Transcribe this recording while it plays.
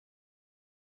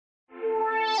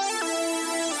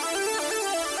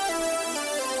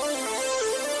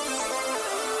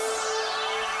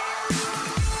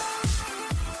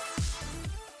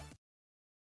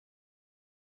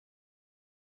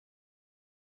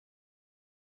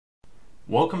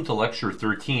Welcome to Lecture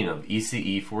 13 of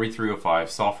ECE4305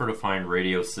 Software-Defined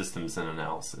Radio Systems and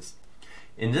Analysis.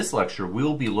 In this lecture,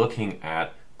 we'll be looking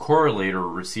at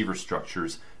correlator receiver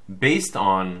structures based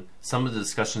on some of the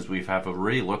discussions we have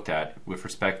already looked at with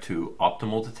respect to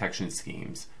optimal detection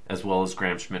schemes, as well as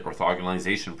Gram-Schmidt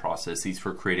orthogonalization processes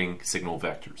for creating signal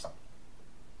vectors.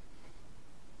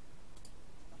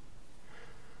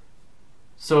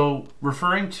 So,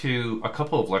 referring to a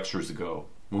couple of lectures ago,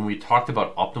 when we talked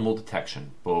about optimal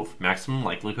detection, both maximum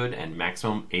likelihood and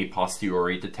maximum a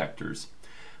posteriori detectors,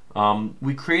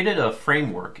 we created a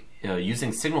framework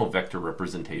using signal vector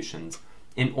representations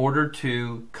in order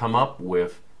to come up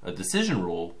with a decision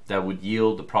rule that would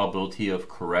yield the probability of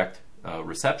correct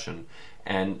reception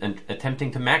and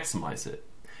attempting to maximize it.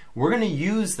 We're going to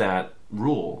use that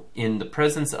rule in the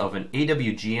presence of an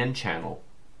AWGN channel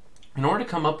in order to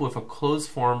come up with a closed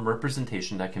form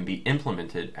representation that can be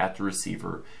implemented at the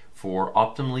receiver for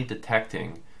optimally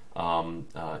detecting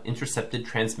intercepted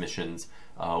transmissions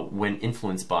when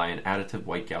influenced by an additive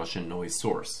white Gaussian noise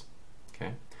source.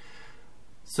 Okay.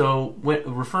 So when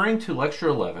referring to lecture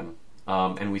 11,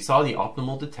 and we saw the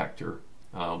optimal detector,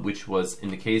 which was in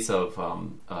the case of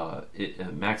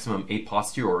maximum a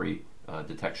posteriori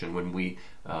detection, when we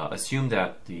assume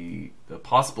that the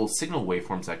possible signal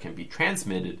waveforms that can be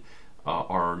transmitted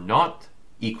are not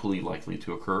equally likely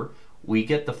to occur, we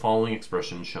get the following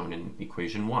expression shown in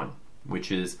equation 1,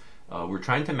 which is we're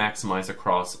trying to maximize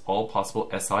across all possible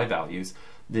SI values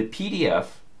the PDF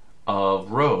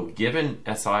of rho given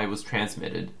SI was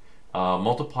transmitted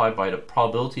multiplied by the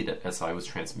probability that SI was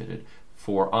transmitted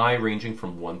for I ranging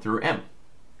from 1 through m.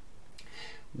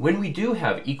 When we do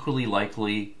have equally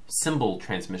likely symbol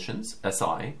transmissions,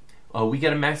 SI, we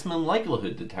get a maximum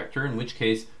likelihood detector, in which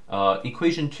case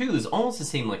equation 2 is almost the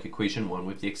same like equation 1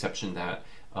 with the exception that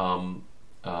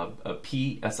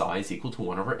PSI is equal to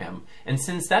 1 over m. And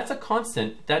since that's a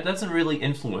constant, that doesn't really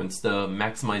influence the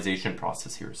maximization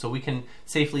process here, so we can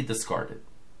safely discard it.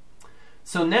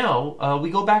 So now we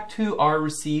go back to our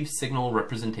received signal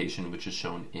representation, which is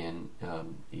shown in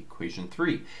equation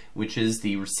 3, which is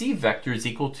the received vector is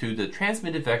equal to the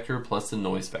transmitted vector plus the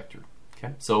noise vector.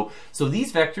 Okay, so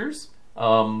these vectors,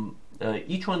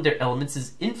 each one of their elements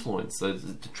is influenced.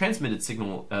 The transmitted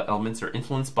signal elements are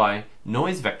influenced by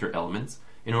noise vector elements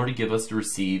in order to give us the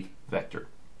received vector.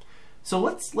 So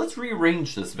let's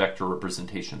rearrange this vector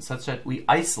representation such that we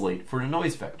isolate for the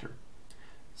noise vector.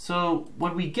 So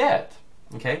what we get,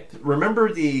 okay,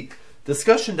 remember the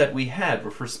discussion that we had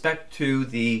with respect to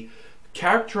the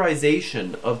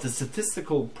characterization of the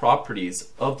statistical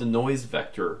properties of the noise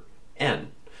vector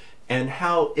n, and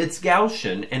how it's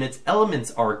Gaussian and its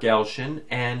elements are Gaussian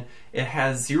and it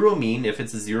has zero mean if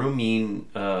it's a zero mean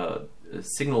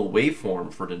signal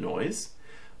waveform for the noise,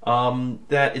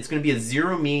 that it's going to be a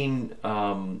zero mean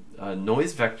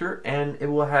noise vector, and it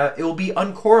will be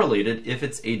uncorrelated if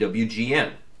it's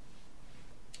AWGN.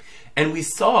 And we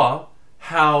saw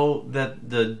how that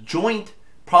the joint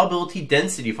probability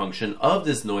density function of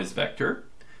this noise vector,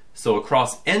 so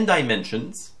across n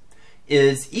dimensions,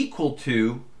 is equal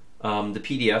to the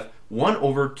PDF 1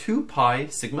 over 2 pi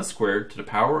sigma squared to the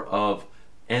power of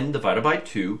n divided by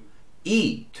 2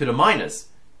 e to the minus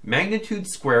magnitude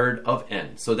squared of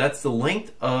n. So that's the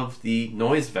length of the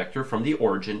noise vector from the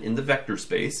origin in the vector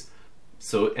space.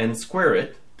 So n square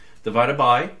it divided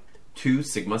by 2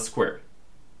 sigma squared.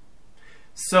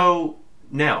 So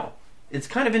now it's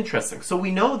kind of interesting. So we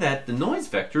know that the noise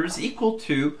vector is equal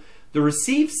to the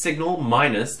received signal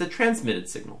minus the transmitted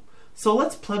signal. So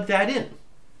let's plug that in.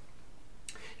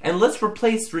 And let's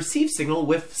replace the received signal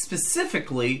with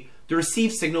specifically the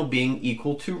received signal being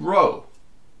equal to rho.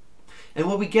 And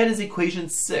what we get is equation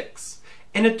 6.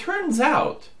 And it turns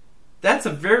out that's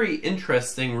a very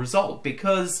interesting result,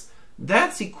 because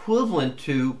that's equivalent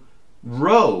to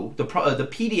rho, the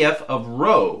PDF of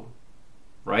rho,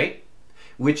 right?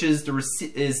 Which is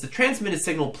the transmitted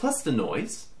signal plus the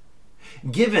noise,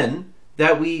 given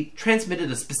that we transmitted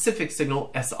a specific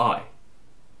signal SI.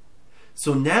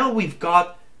 So now we've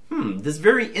got this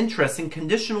very interesting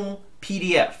conditional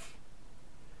PDF.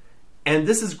 And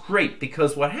this is great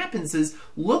because what happens is,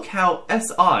 look how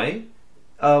SI,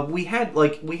 we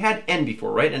had n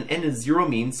before, right? And n is zero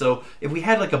mean. So if we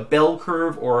had like a bell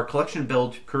curve or a collection of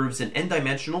bell curves in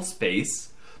n-dimensional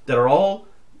space that are all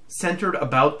centered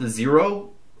about the zero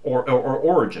or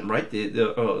origin, right?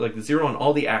 Like the zero on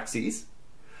all the axes,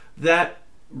 that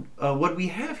what we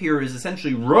have here is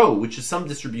essentially rho, which is some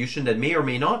distribution that may or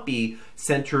may not be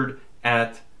centered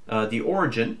at the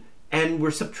origin, and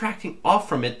we're subtracting off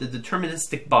from it the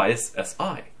deterministic bias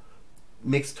SI.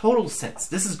 Makes total sense.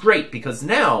 This is great because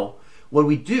now what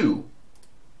we do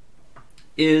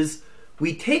is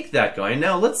we take that guy, and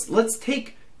now let's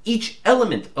take each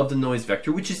element of the noise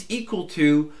vector, which is equal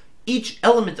to each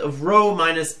element of rho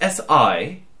minus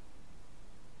Si,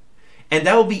 and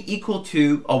that will be equal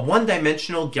to a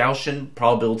one-dimensional Gaussian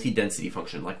probability density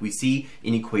function, like we see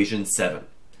in equation 7.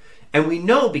 And we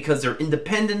know, because they're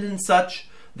independent and such,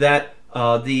 that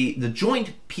the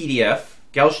joint PDF,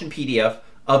 Gaussian PDF,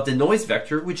 of the noise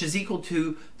vector, which is equal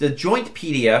to the joint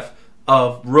PDF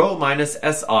of rho minus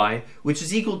Si, which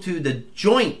is equal to the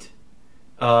joint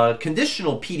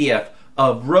conditional PDF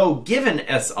of rho given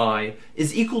Si,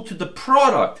 is equal to the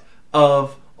product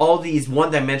of all these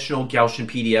one-dimensional Gaussian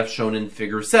PDFs shown in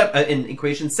figure 7, in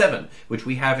equation 7, which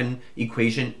we have in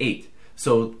equation 8.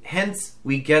 So hence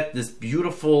we get this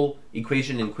beautiful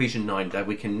equation in equation 9 that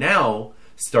we can now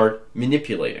start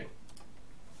manipulating.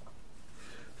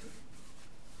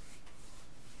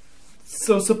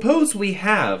 So suppose we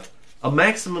have a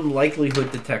maximum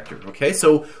likelihood detector, okay?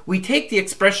 So we take the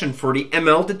expression for the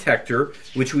ML detector,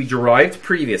 which we derived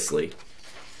previously,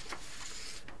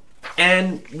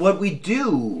 and what we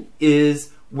do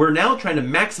is we're now trying to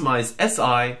maximize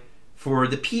Si for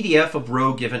the PDF of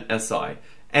rho given Si.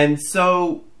 And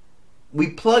so we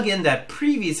plug in that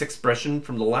previous expression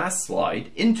from the last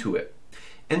slide into it.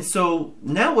 And so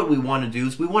now what we want to do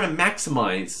is we want to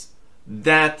maximize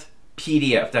that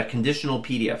PDF, that conditional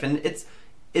PDF. And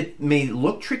it may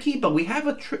look tricky, but we have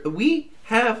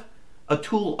a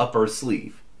tool up our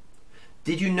sleeve.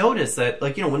 Did you notice that,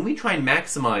 like, when we try and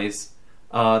maximize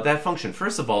that function,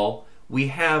 first of all we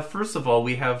have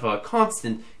a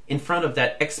constant in front of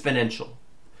that exponential.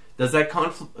 Does that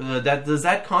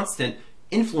constant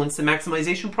influence the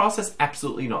maximization process?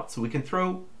 Absolutely not. So we can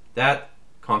throw that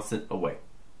constant away.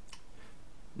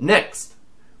 Next,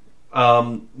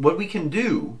 what we can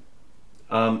do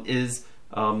is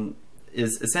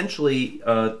essentially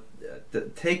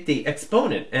take the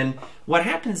exponent, and what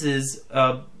happens is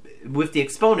with the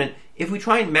exponent, if we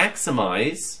try and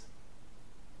maximize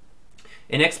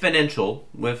an exponential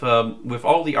with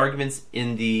all the arguments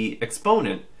in the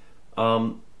exponent,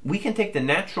 we can take the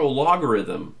natural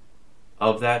logarithm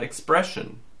of that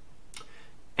expression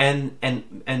and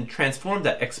transform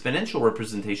that exponential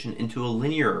representation into a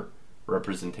linear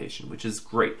representation, which is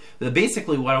great. But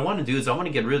basically what I want to do is I want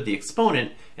to get rid of the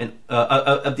exponent and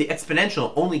of the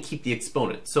exponential, only keep the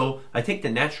exponent. So I take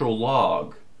the natural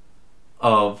log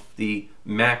of the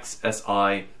max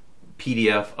Si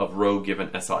PDF of rho given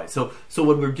Si. So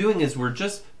what we're doing is we're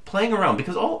just playing around,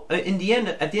 because at the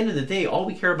end of the day, all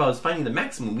we care about is finding the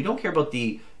maximum. We don't care about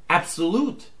the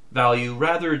absolute value,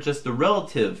 rather just the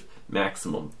relative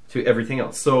maximum to everything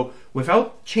else. So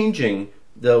without changing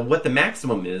what the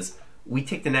maximum is, we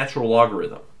take the natural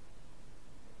logarithm.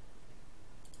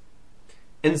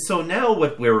 And so now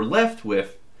what we're left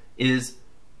with is,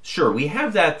 sure, we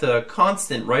have that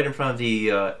constant right in front of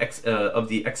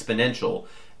the exponential,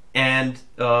 and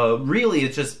really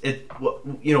it's just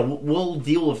we'll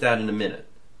deal with that in a minute.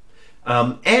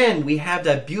 And we have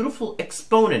that beautiful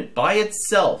exponent by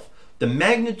itself, the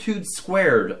magnitude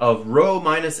squared of rho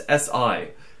minus Si.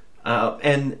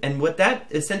 And what that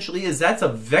essentially is, that's a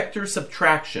vector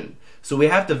subtraction. So we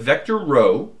have the vector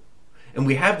rho, and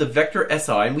we have the vector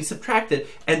Si, and we subtract it,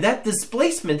 and that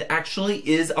displacement actually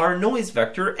is our noise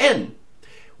vector n.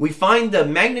 We find the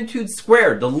magnitude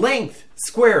squared, the length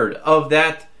squared of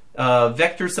that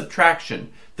vector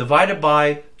subtraction, divided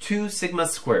by 2 sigma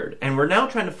squared. And we're now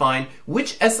trying to find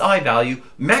which Si value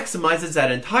maximizes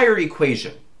that entire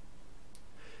equation.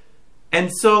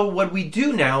 And so what we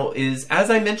do now is, as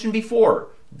I mentioned before,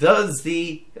 does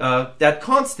that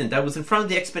constant that was in front of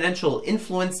the exponential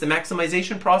influence the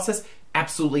maximization process?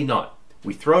 Absolutely not.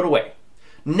 We throw it away.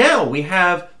 Now we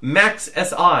have max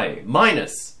Si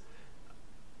minus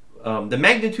the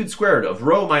magnitude squared of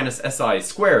rho minus Si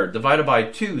squared divided by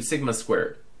 2 sigma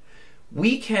squared.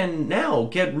 We can now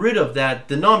get rid of that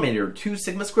denominator, 2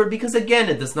 sigma squared, because again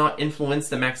it does not influence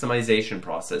the maximization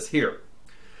process here.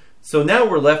 So now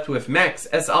we're left with max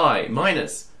Si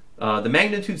minus the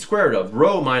magnitude squared of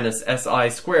rho minus Si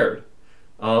squared.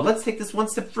 Let's take this one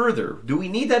step further. Do we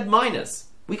need that minus?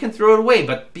 We can throw it away,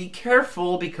 but be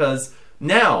careful, because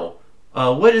now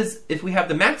if we have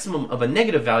the maximum of a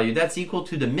negative value, that's equal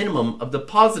to the minimum of the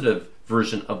positive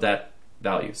version of that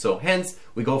value. So hence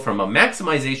we go from a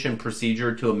maximization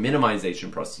procedure to a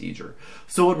minimization procedure.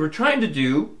 So what we're trying to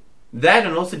do, that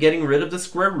and also getting rid of the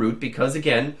square root, because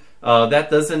again that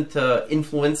doesn't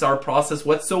influence our process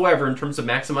whatsoever in terms of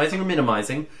maximizing or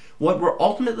minimizing. What we're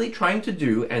ultimately trying to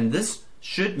do, and this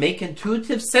should make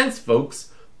intuitive sense, folks,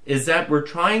 is that we're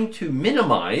trying to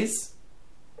minimize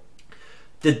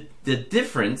the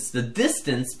difference, the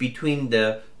distance between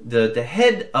the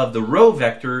head of the row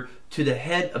vector to the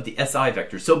head of the SI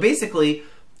vector. So basically,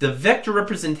 the vector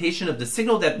representation of the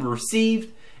signal that we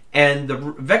received and the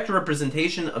vector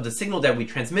representation of the signal that we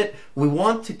transmit, we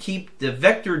want to keep the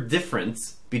vector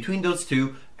difference between those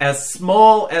two as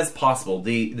small as possible.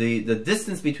 The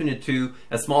distance between the two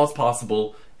as small as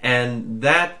possible, and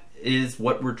that is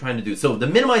what we're trying to do. So the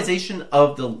minimization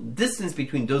of the distance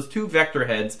between those two vector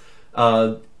heads,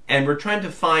 and we're trying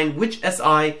to find which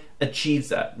SI achieves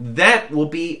that. That will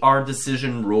be our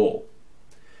decision rule.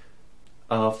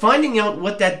 Finding out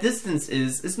what that distance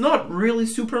is not really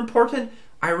super important.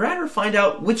 I rather find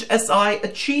out which SI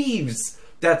achieves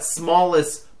that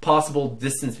smallest possible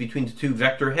distance between the two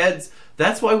vector heads.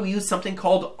 That's why we use something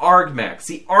called argmax,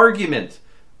 the argument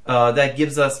that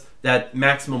gives us that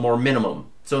maximum or minimum.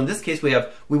 So in this case, we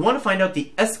want to find out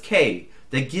the SK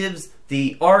that gives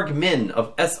the argmin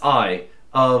of SI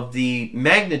of the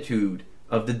magnitude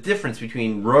of the difference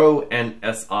between rho and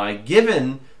SI.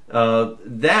 Given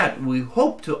that, we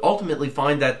hope to ultimately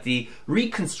find that the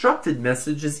reconstructed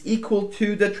message is equal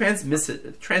to the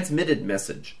transmitted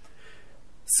message.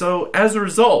 So as a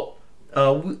result,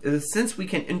 since we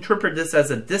can interpret this as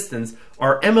a distance,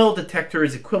 our ML detector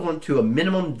is equivalent to a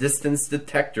minimum distance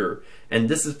detector, and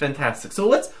this is fantastic. So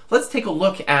let's take a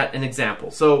look at an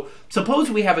example. So suppose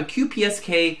we have a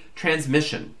QPSK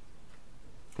transmission.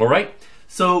 All right,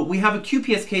 so we have a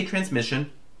QPSK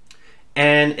transmission,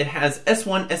 and it has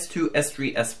S1, S2,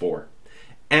 S3, S4.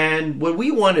 And what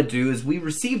we want to do is we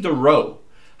received a row.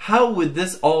 How would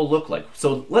this all look like?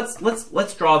 So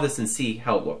let's draw this and see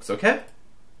how it looks, okay?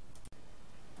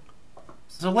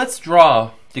 So let's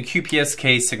draw the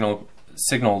QPSK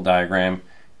signal diagram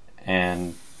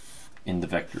and in the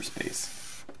vector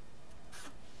space.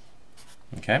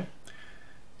 Okay?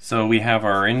 So we have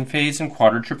our in-phase and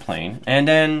quadrature plane, and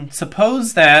then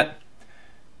suppose that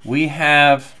we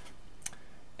have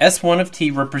S1 of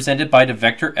t represented by the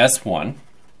vector S1.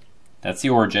 That's the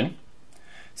origin.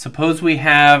 Suppose we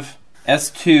have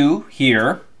S2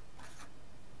 here.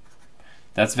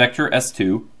 That's vector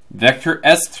S2. Vector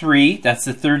S3, that's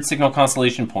the third signal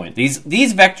constellation point. These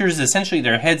vectors, essentially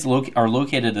their heads are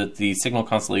located at the signal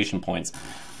constellation points.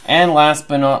 And last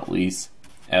but not least,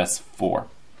 S4.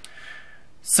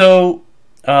 So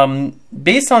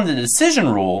based on the decision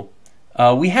rule,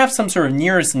 we have some sort of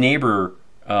nearest neighbor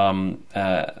type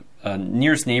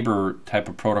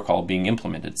of protocol being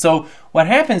implemented. So what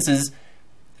happens is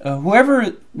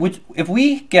if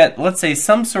we get, let's say,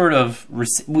 some sort of,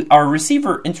 our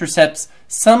receiver intercepts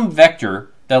some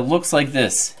vector that looks like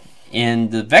this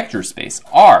in the vector space,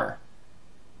 R.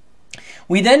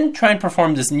 We then try and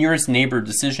perform this nearest neighbor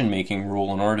decision-making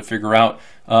rule in order to figure out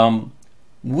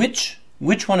which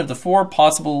one of the four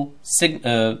possible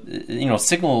signal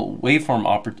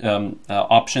waveform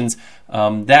options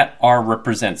that R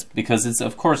represents, because it's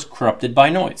of course corrupted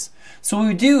by noise. So what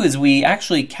we do is we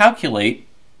actually calculate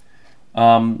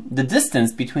the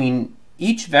distance between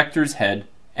each vector's head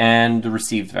and the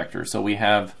received vector. So we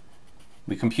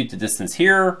compute the distance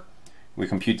here, we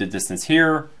compute the distance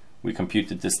here, we compute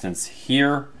the distance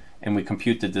here, and we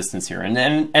compute the distance here.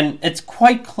 And it's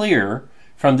quite clear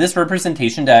from this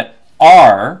representation that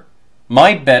R,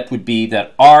 my bet would be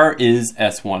that R is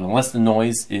S1, unless the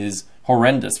noise is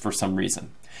horrendous for some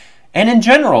reason. And in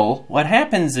general, what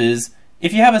happens is,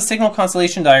 if you have a signal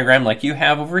constellation diagram like you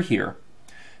have over here,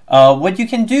 what you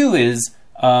can do is,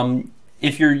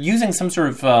 if you're using some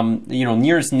sort of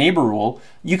nearest neighbor rule,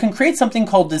 you can create something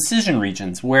called decision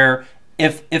regions, where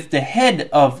if the head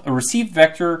of a received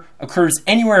vector occurs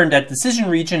anywhere in that decision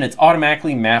region, it's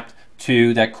automatically mapped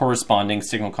to that corresponding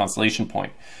signal constellation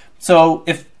point. So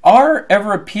if R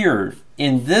ever appeared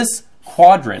in this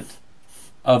quadrant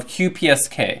of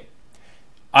QPSK,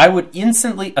 I would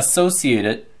instantly associate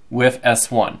it with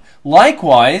S1.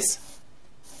 Likewise,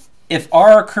 if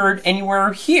R occurred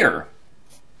anywhere here,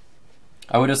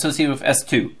 I would associate it with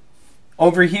S2.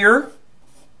 Over here,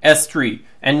 S3.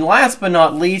 And last but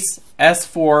not least,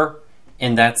 S4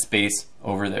 in that space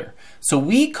over there. So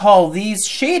we call these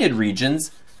shaded regions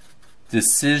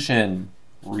decision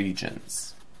regions.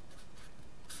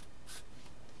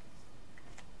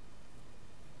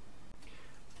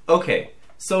 Okay,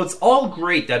 so it's all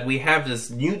great that we have this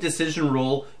new decision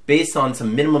rule based on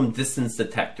some minimum distance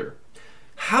detector.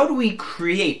 How do we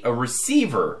create a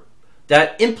receiver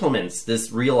that implements this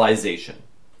realization?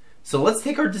 So let's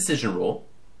take our decision rule.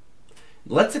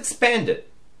 Let's expand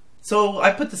it. So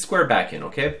I put the square back in,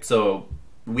 okay? So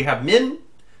we have we're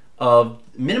trying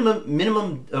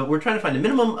to find the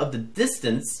minimum of the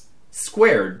distance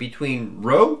squared between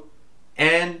rho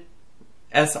and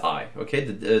SI, okay,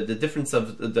 the difference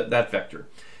of that vector,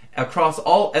 across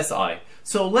all SI.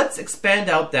 So let's expand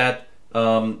out that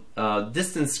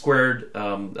distance squared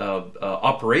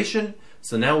operation.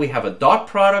 So now we have a dot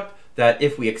product that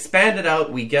if we expand it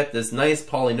out, we get this nice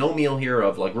polynomial here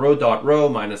of like rho dot rho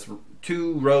minus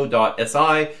 2 rho dot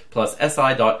SI plus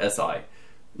SI dot SI.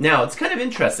 Now, it's kind of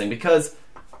interesting because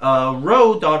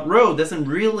rho dot rho doesn't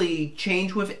really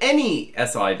change with any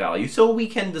SI value, so we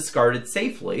can discard it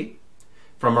safely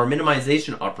from our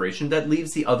minimization operation. That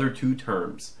leaves the other two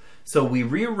terms. So we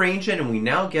rearrange it and we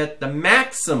now get the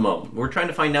maximum. We're trying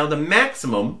to find now the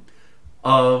maximum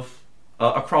of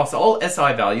across all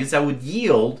SI values that would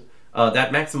yield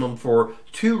that maximum for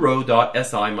 2 rho dot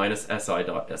SI minus SI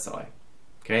dot SI.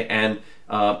 Okay, and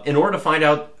in order to find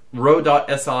out rho dot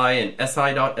SI and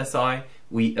SI dot SI,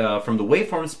 we from the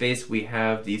waveform space we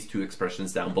have these two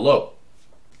expressions down below.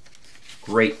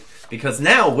 Great, because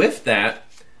now with that,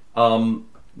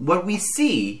 what we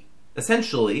see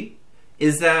essentially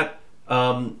is that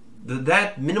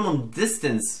that minimum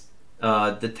distance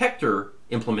detector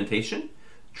implementation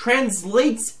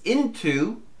translates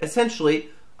into essentially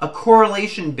a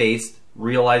correlation-based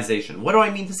realization. What do I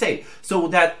mean to say? So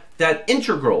that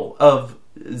integral of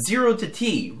 0 to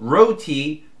t, rho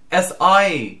t,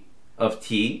 si of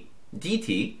t,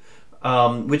 dt,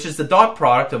 which is the dot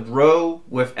product of rho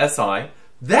with si,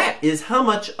 that is how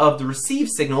much of the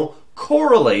received signal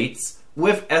correlates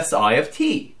with si of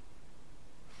t.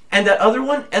 And that other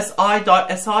one, si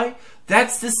dot si,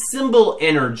 that's the symbol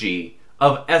energy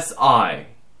of si.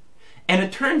 And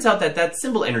it turns out that that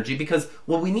symbol energy, because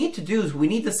what we need to do is we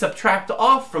need to subtract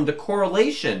off from the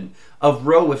correlation of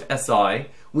rho with si,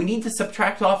 we need to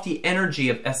subtract off the energy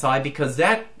of si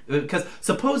because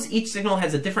suppose each signal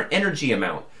has a different energy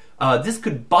amount. This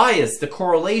could bias the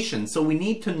correlation, so we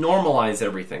need to normalize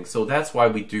everything. So that's why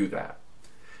we do that.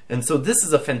 And so this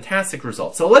is a fantastic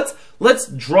result. So let's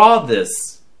draw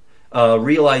this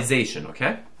realization,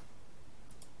 okay?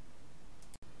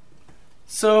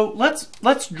 So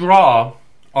let's draw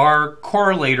our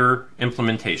correlator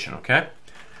implementation, okay?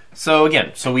 So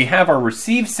again, so we have our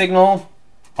received signal,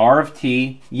 R of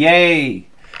t, yay!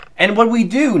 And what we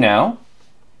do now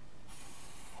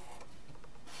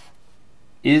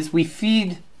is we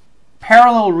feed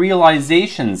parallel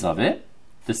realizations of it,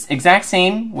 this exact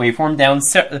same waveform down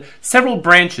several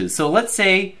branches. So let's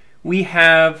say we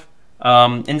have,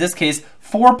 in this case,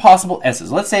 4 possible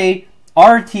S's. Let's say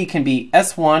RT can be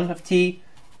S1 of t,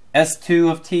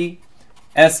 S2 of t,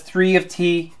 S3 of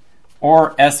t,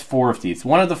 or S4 of t. It's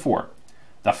one of the 4.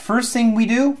 The first thing we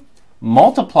do,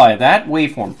 multiply that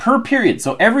waveform per period.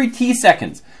 So every t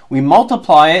seconds, we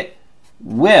multiply it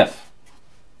with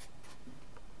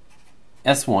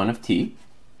S1 of t,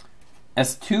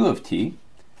 S2 of t,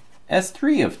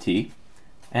 S3 of t,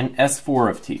 and S4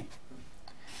 of t.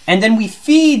 And then we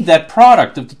feed that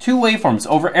product of the two waveforms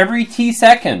over every t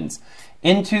seconds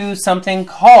into something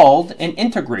called an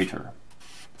integrator.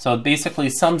 So it basically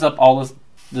sums up all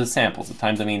the samples, the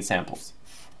time domain samples.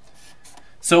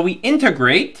 So we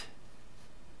integrate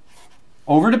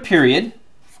over the period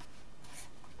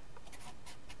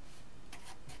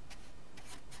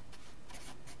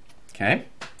okay,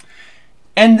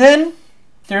 and then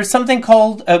there's something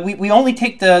called, we only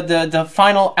take the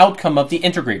final outcome of the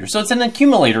integrator. So it's an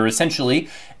accumulator, essentially.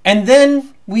 And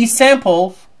then we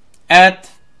sample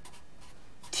at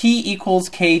t equals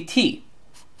kt.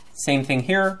 Same thing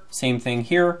here, same thing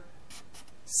here,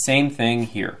 same thing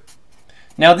here.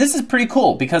 Now, this is pretty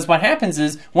cool, because what happens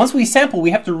is, once we sample,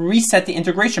 we have to reset the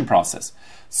integration process.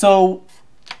 So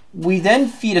we then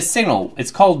feed a signal.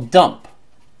 It's called dump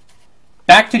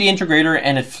back to the integrator,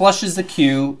 and it flushes the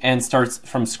queue and starts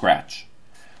from scratch.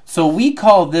 So we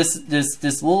call this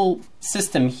little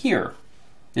system here,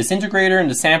 this integrator and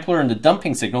the sampler and the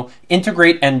dumping signal,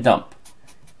 integrate and dump.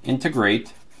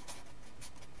 Integrate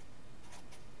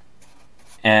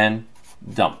and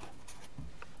dump.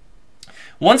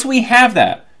 Once we have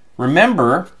that,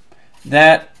 remember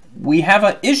that we have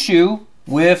an issue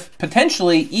with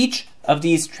potentially each of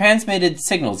these transmitted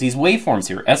signals, these waveforms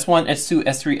here, S1, S2,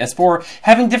 S3, S4,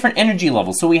 having different energy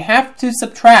levels. So we have to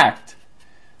subtract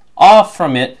off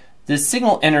from it the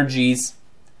signal energies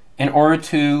in order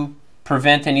to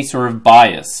prevent any sort of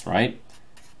bias, right?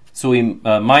 So we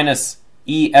minus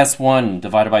ES1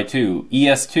 divided by 2,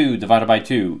 ES2 divided by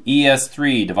 2,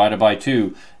 ES3 divided by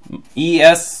 2,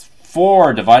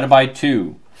 ES4 divided by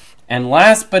 2. And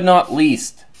last but not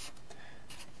least,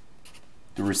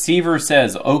 the receiver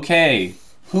says, okay,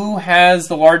 who has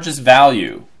the largest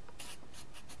value?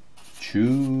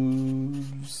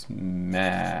 Choose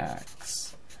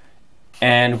max.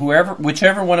 And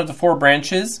whichever one of the 4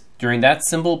 branches during that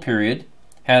symbol period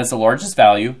has the largest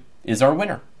value is our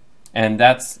winner. And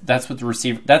that's what the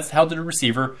receiver, that's how the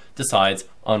receiver decides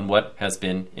on what has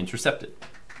been intercepted.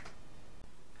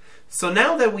 So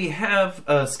now that we have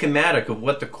a schematic of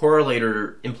what the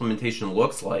correlator implementation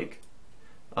looks like,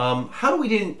 how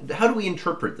do we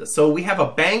interpret this? So we have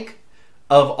a bank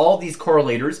of all these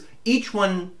correlators, each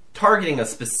one targeting a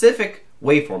specific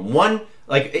waveform.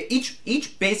 Like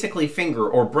each basically finger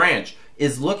or branch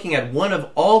is looking at one of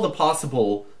all the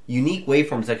possible unique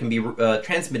waveforms that can be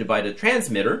transmitted by the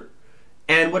transmitter.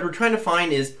 And what we're trying to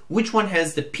find is which one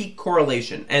has the peak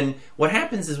correlation. And what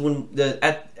happens is when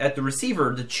at the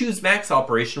receiver, the choose max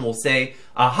operation will say,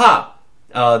 aha,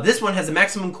 this one has a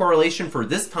maximum correlation for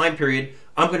this time period,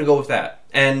 I'm going to go with that.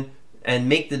 And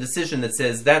make the decision that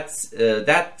says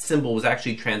that symbol was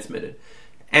actually transmitted.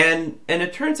 And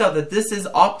it turns out that this is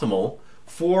optimal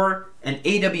for an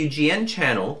AWGN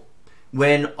channel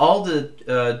when all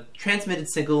the transmitted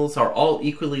signals are all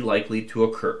equally likely to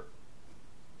occur.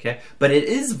 Okay? But it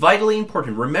is vitally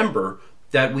important, remember,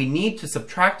 that we need to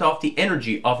subtract off the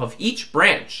energy off of each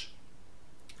branch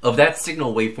of that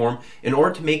signal waveform in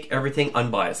order to make everything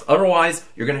unbiased. Otherwise,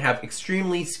 you're going to have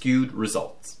extremely skewed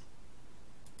results.